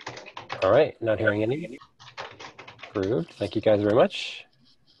 All right, not hearing any. Approved. Thank you guys very much.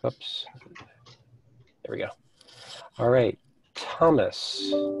 Oops. There we go. All right,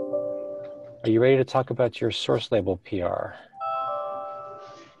 Thomas, are you ready to talk about your source label PR?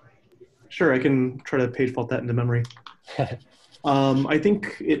 Sure, I can try to page fault that into memory. I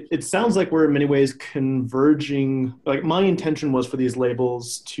think it sounds like we're in many ways converging. Like my intention was for these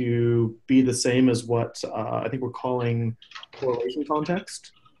labels to be the same as what I think we're calling correlation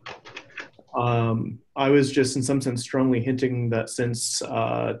context. I was just in some sense strongly hinting that since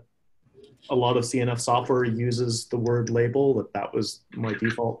a lot of CNF software uses the word label, that was my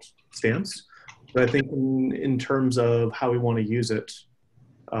default stance. But I think in terms of how we want to use it,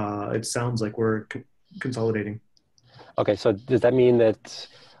 it sounds like we're consolidating. Okay, so does that mean that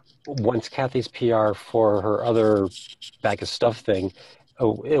once Kathy's PR for her other bag of stuff thing, it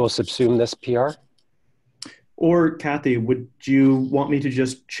will subsume this PR? Or Kathy, would you want me to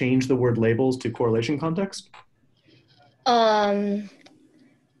just change the word labels to correlation context?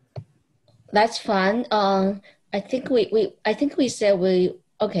 That's fine. I think we said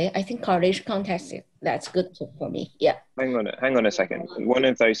okay. I think correlation context, that's good for me. Yeah. Hang on a second. One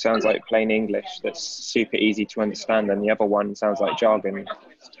of those sounds like plain English that's super easy to understand, and the other one sounds like jargon.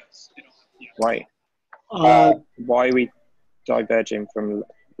 Why? Why are we diverging from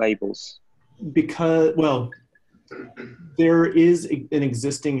labels? Because, well, there is an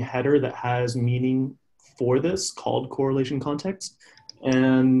existing header that has meaning for this called correlation context.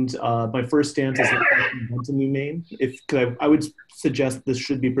 And my first stance is that invent a new name. I would suggest this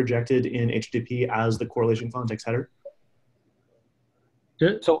should be projected in HTTP as the correlation context header.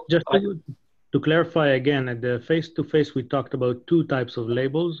 Just to clarify again, at the face-to-face, we talked about two types of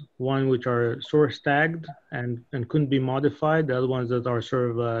labels. One which are source tagged and couldn't be modified. The other ones that are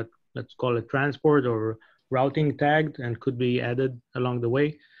sort of, let's call it transport or routing tagged and could be added along the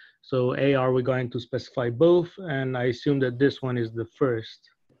way. So are we going to specify both? And I assume that this one is the first.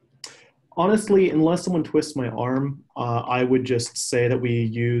 Honestly, unless someone twists my arm, I would just say that we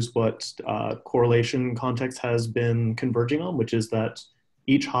use what correlation context has been converging on, which is that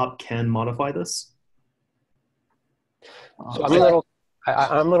each hop can modify this. So I'm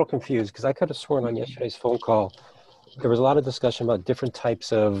a little confused because I could have sworn on yesterday's phone call, there was a lot of discussion about different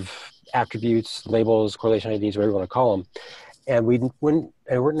types of attributes, labels, correlation IDs, whatever you want to call them. And we weren't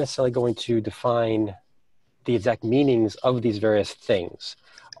necessarily going to define the exact meanings of these various things.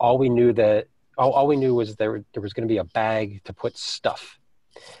 All we knew was there was going to be a bag to put stuff.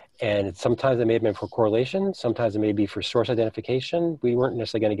 And sometimes it may have been for correlation, sometimes it may be for source identification. We weren't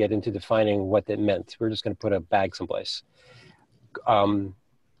necessarily going to get into defining what that meant. We were just going to put a bag someplace. Calling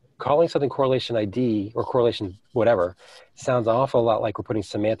something correlation ID or correlation whatever sounds an awful lot like we're putting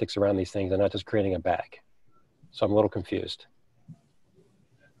semantics around these things and not just creating a bag. So I'm a little confused.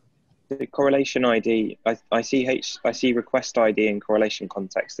 The correlation ID, I see request ID and correlation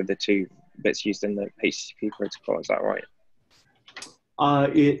context are the two bits used in the HTTP protocol. Is that right?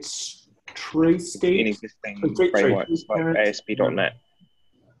 It's trace state. In existing frameworks like ASP.NET.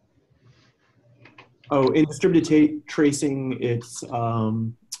 Oh, in distributed tracing, it's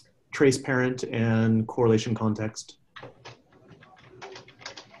trace parent and correlation context.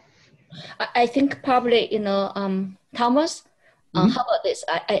 I think probably, Thomas, how about this?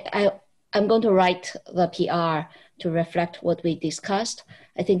 I'm going to write the PR to reflect what we discussed.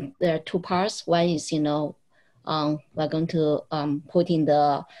 I think there are two parts. One is, we're going to put in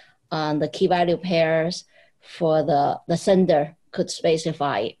the key value pairs for the sender could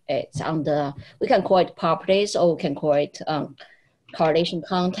specify it's on the, we can call it properties or we can call it correlation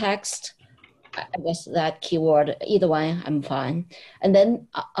context. I guess that keyword, either one, I'm fine. And then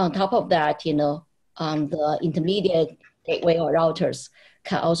on top of that, you know, the intermediate gateway or routers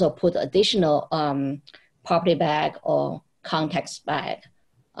can also put additional property bag or context bag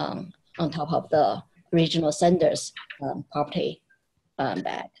on top of the original sender's property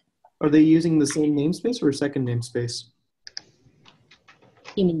bag. Are they using the same namespace or a second namespace?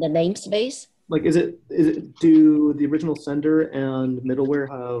 You mean the namespace? Like, do the original sender and middleware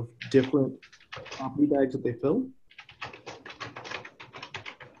have different property bags that they fill?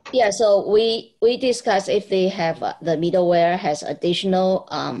 Yeah, so we discussed if they have the middleware has additional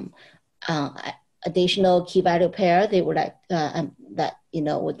additional key value pair, they would like that, you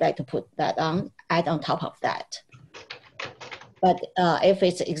know, would like to put that on, add on top of that. But if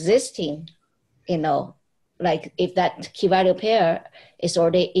it's existing, you know, like if that key value pair is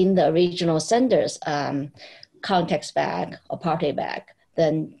already in the original sender's context bag or party bag,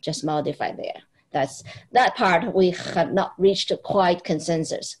 then just modify there. That part we have not reached quite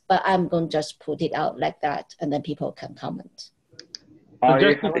consensus, but I'm going to just put it out like that, and then people can comment. I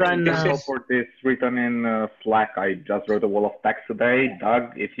have an example for this written in Slack. I just wrote a wall of text today.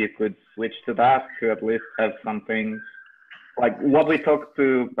 Doug, if you could switch to that to at least have something like what we talked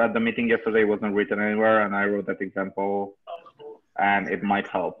to at the meeting yesterday wasn't written anywhere, and I wrote that example, and it might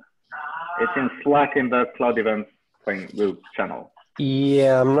help. It's in Slack in the Cloud Events thing group channel.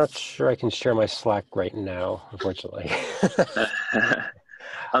 Yeah, I'm not sure I can share my Slack right now, unfortunately.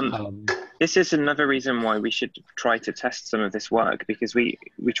 This is another reason why we should try to test some of this work, because we're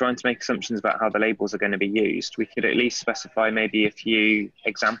trying to make assumptions about how the labels are going to be used. We could at least specify maybe a few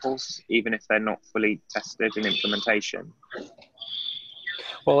examples, even if they're not fully tested in implementation.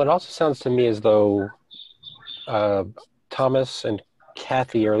 Well, it also sounds to me as though Thomas and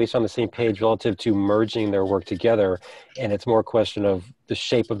Kathy are at least on the same page relative to merging their work together, and it's more a question of the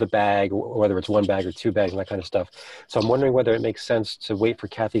shape of the bag, whether it's one bag or two bags and that kind of stuff. So I'm wondering whether it makes sense to wait for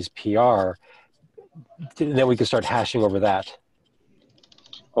Kathy's PR, and then we can start hashing over that.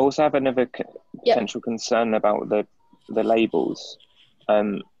 I also have another potential concern about the labels.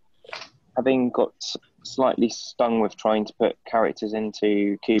 Having got slightly stung with trying to put characters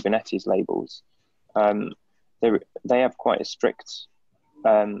into Kubernetes labels, they have quite a strict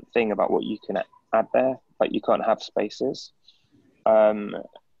thing about what you can add there, like you can't have spaces.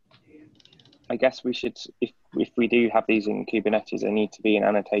 I guess we should, if we do have these in Kubernetes, they need to be in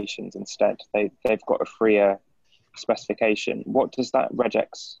annotations instead. They've got a freer specification. What does that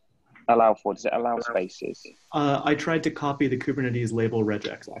regex allow for? Does it allow spaces? I tried to copy the Kubernetes label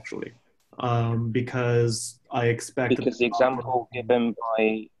regex actually, because I expect because the example given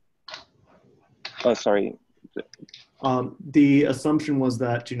by the assumption was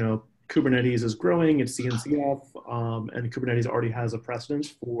that, you know, Kubernetes is growing, it's CNCF, and Kubernetes already has a precedence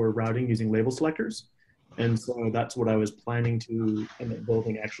for routing using label selectors. And so that's what I was planning to end up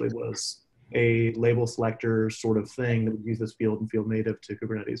building actually, was a label selector sort of thing that would use this field and field native to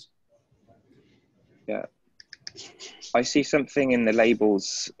Kubernetes. Yeah. I see something in the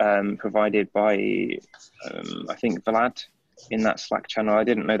labels provided by, I think, Vlad in that Slack channel. I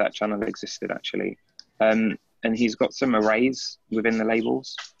didn't know that channel existed actually. And he's got some arrays within the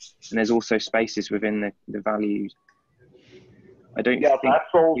labels, and there's also spaces within the values. I don't think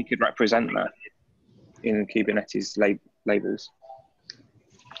we could represent that in Kubernetes labels.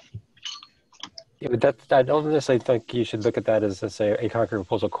 Yeah, but I don't necessarily think you should look at that as, let's say, a concrete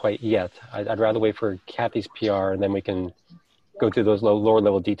proposal quite yet. I'd rather wait for Kathy's PR, and then we can go through those lower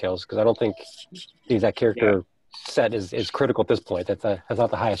level details, because I don't think the exact character set is critical at this point. That's not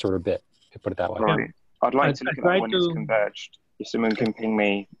the highest order bit, to put it that way. Right. I'd like to look at that when it's converged. If someone can ping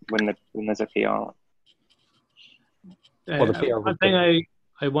me when there's a PR. Well, the PR one thing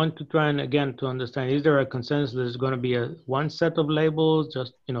I want to try and again to understand, is there a consensus there's going to be one set of labels,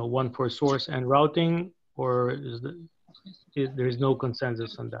 just, you know, one for source and routing, or there's no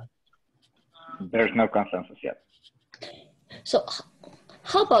consensus on that? There's no consensus yet. So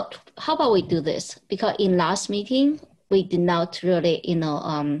how about we do this? Because in last meeting we did not really, you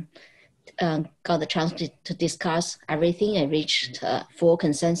know, got the chance to discuss everything and reach full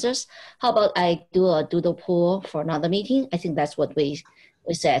consensus. How about I do a doodle poll for another meeting? I think that's what we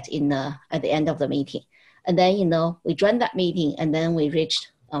said at the end of the meeting. And then, you know, we joined that meeting and then we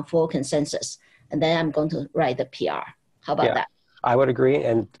reached full consensus. And then I'm going to write the PR. How about that? I would agree.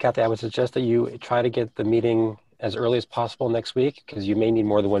 And Kathy, I would suggest that you try to get the meeting as early as possible next week, because you may need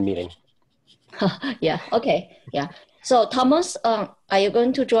more than one meeting Yeah, okay, yeah. So Thomas, are you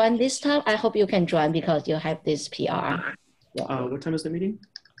going to join this time? I hope you can join because you have this PR. Yeah. What time is the meeting?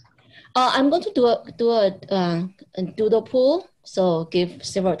 I'm going to do a doodle pool. So give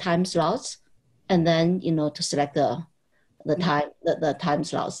several time slots, and then to select the time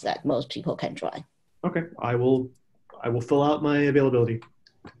slots that most people can join. Okay, I will fill out my availability.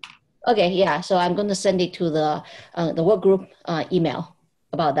 Okay, yeah. So I'm going to send it to the work group email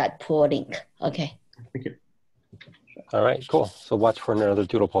about that pool link. Okay. Thank you. All right, cool. So watch for another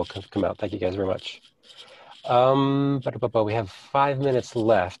doodle poll come out. Thank you guys very much. But we have 5 minutes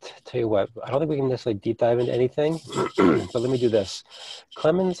left. Tell you what, I don't think we can necessarily deep dive into anything, but let me do this.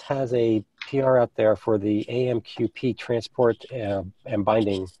 Clemens has a PR out there for the AMQP transport and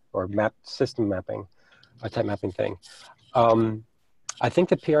binding or system mapping, type mapping thing. I think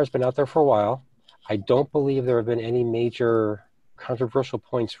the PR has been out there for a while. I don't believe there have been any major controversial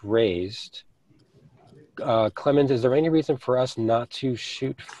points raised. Clemens, is there any reason for us not to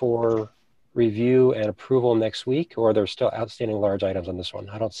shoot for review and approval next week, or are there still outstanding large items on this one?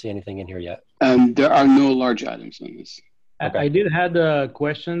 I don't see anything in here yet. There are no large items on this. Okay. I did had a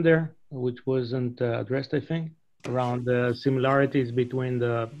question there, which wasn't addressed, I think, around the similarities between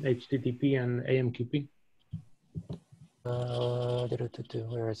the HTTP and AMQP.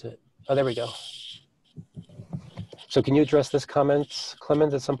 Where is it? Oh, there we go. So can you address this comment,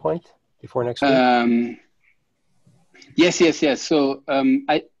 Clemens, at some point before next week? Yes. So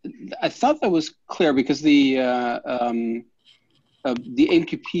I thought that was clear because the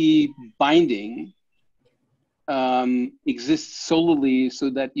AMQP binding exists solely so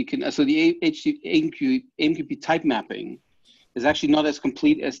that you can. So the AMQP type mapping is actually not as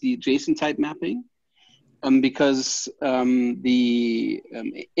complete as the JSON type mapping, because the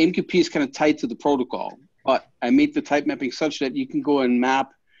AMQP is kind of tied to the protocol. But I made the type mapping such that you can go and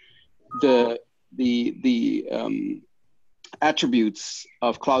map the attributes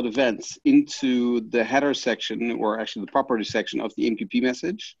of cloud events into the header section, or actually the property section of the AMQP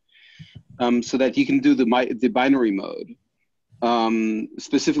message, so that you can do the binary mode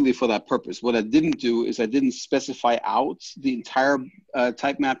specifically for that purpose. What I didn't do is I didn't specify out the entire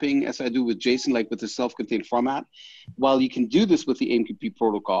type mapping as I do with JSON, like with the self-contained format. While you can do this with the AMQP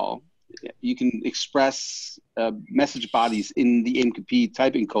protocol, you can express message bodies in the AMQP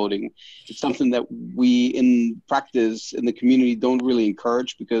type encoding. It's something that we in practice in the community don't really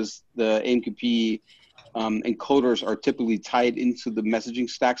encourage, because the AMQP encoders are typically tied into the messaging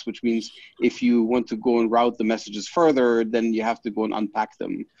stacks, which means if you want to go and route the messages further, then you have to go and unpack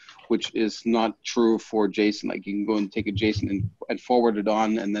them, which is not true for JSON. Like you can go and take a JSON and forward it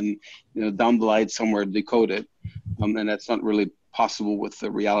on, and then down the line somewhere decode it, and that's not really possible with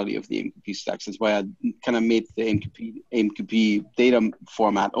the reality of the AMQP stacks. That's why I kind of made the AMQP data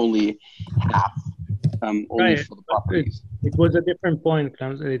format only half, only right. for the properties. It was a different point.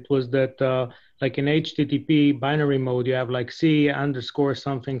 It was that like in HTTP binary mode, you have like C _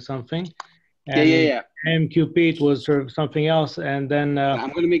 something something. And yeah. AMQP, it was sort of something else. And then I'm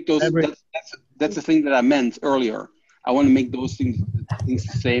going to make those. That's the thing that I meant earlier. I want to make those things the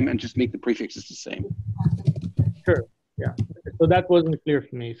same and just make the prefixes the same. Sure. Yeah. So that wasn't clear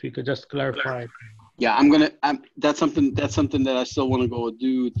for me. If you could just clarify. Yeah, that's something that I still want to go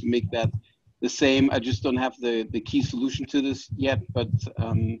do to make that the same. I just don't have the key solution to this yet, but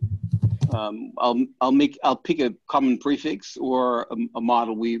I'll pick a common prefix or a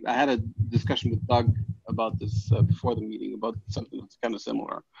model. I had a discussion with Doug about this before the meeting about something that's kind of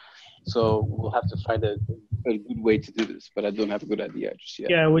similar. So we'll have to find a good way to do this, but I don't have a good idea just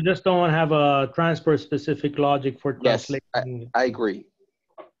yet. Yeah, we just don't want to have a transport-specific logic for translating. Yes, I agree.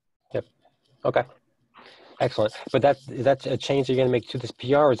 Yep. Okay. Excellent. But is that a change you're going to make to this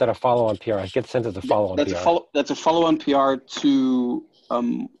PR, or is that a follow-on PR? I get the sense it's a follow-on PR. That's a follow-on PR to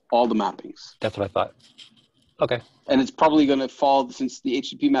all the mappings. That's what I thought. Okay. And it's probably going to fall, since the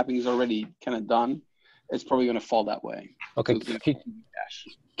HTTP mapping is already kind of done, it's probably going to fall that way. Okay. So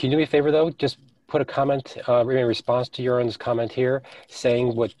can you do me a favor, though? Just put a comment in response to Jeroen's comment here,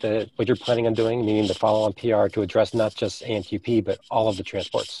 saying what you're planning on doing, meaning the follow-on PR to address not just AMQP, but all of the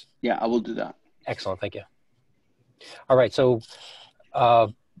transports. Yeah, I will do that. Excellent. Thank you. All right. So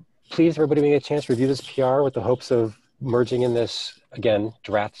please, everybody, get a chance to review this PR with the hopes of merging in this, again,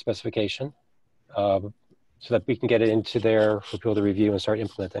 draft specification, so that we can get it into there for people to review and start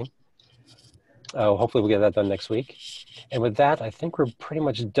implementing. Hopefully we'll get that done next week. And with that, I think we're pretty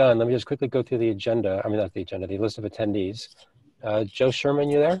much done. Let me just quickly go through the agenda. I mean, not the agenda, the list of attendees. Joe Sherman,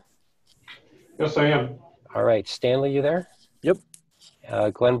 you there? Yes, I am. All right. Stanley, you there? Yep.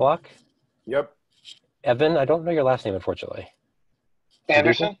 Glenn Block? Yep. Evan, I don't know your last name, unfortunately.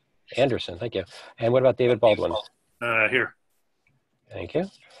 Anderson? Anderson, thank you. And what about David Baldwin? Here. Thank you.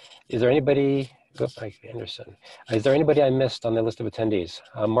 Is there anybody, Anderson, is there anybody I missed on the list of attendees?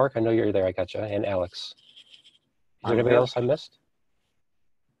 Mark, I know you're there, I got you, and Alex. Is there anybody else I missed?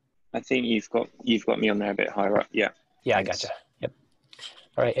 I think you've got me on there a bit higher up, yeah. Yeah, I got you, yep.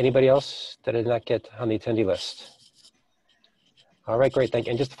 All right, anybody else that I did not get on the attendee list? All right, great, thank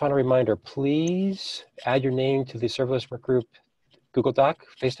you. And just a final reminder, please add your name to the serverless work group Google Doc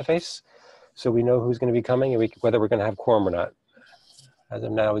face-to-face, so we know who's going to be coming and whether we're going to have quorum or not. As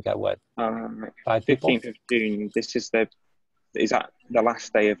of now, we got what? 5 people? 15th of June. This is that the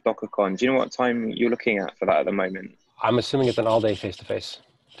last day of DockerCon? Do you know what time you're looking at for that at the moment? I'm assuming it's an all-day face-to-face,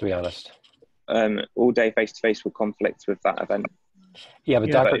 to be honest. All day face-to-face will conflict with that event. Yeah, but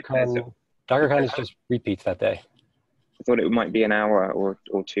DockerCon is just repeats that day. I thought it might be an hour or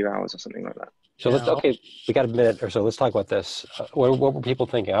 2 hours or something like that. So okay, we got a minute or so. Let's talk about this. What were people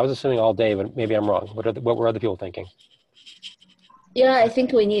thinking? I was assuming all day, but maybe I'm wrong. What were other people thinking? Yeah, I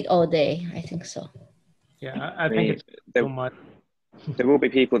think we need all day. I think so. Yeah, I think it's too much. There will be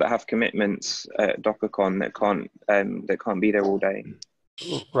people that have commitments at DockerCon that can't be there all day.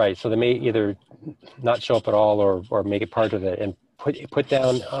 Right. So they may either not show up at all or make it part of it, and put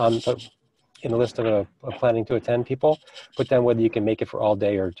down in the list of planning to attend people, put down whether you can make it for all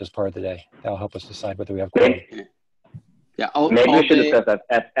day or just part of the day. That'll help us decide whether we have quorum. Yeah, maybe we should discuss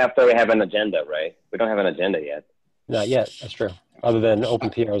that after we have an agenda, right? We don't have an agenda yet. Not yet, that's true. Other than open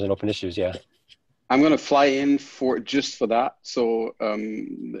PRs and open issues, yeah. I'm going to fly in just for that. So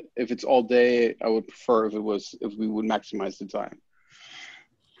if it's all day, I would prefer if we would maximize the time.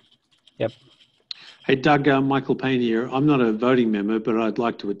 Yep. Hey, Doug, Michael Payne here. I'm not a voting member, but I'd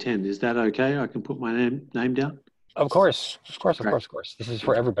like to attend. Is that okay? I can put my name down? Of course. This is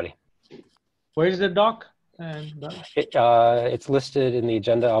for everybody. Where's the doc? It's listed in the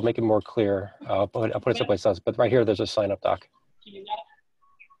agenda. I'll make it more clear. I'll put it someplace else. But right here, there's a sign-up doc.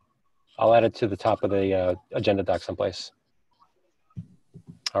 I'll add it to the top of the agenda doc someplace.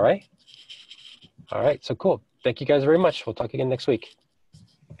 All right. All right. So cool. Thank you guys very much. We'll talk again next week.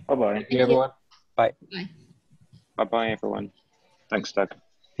 Bye-bye. Thank you, everyone. Bye. Bye-bye, everyone. Thanks, Doug.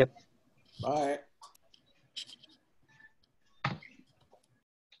 Yep. Bye.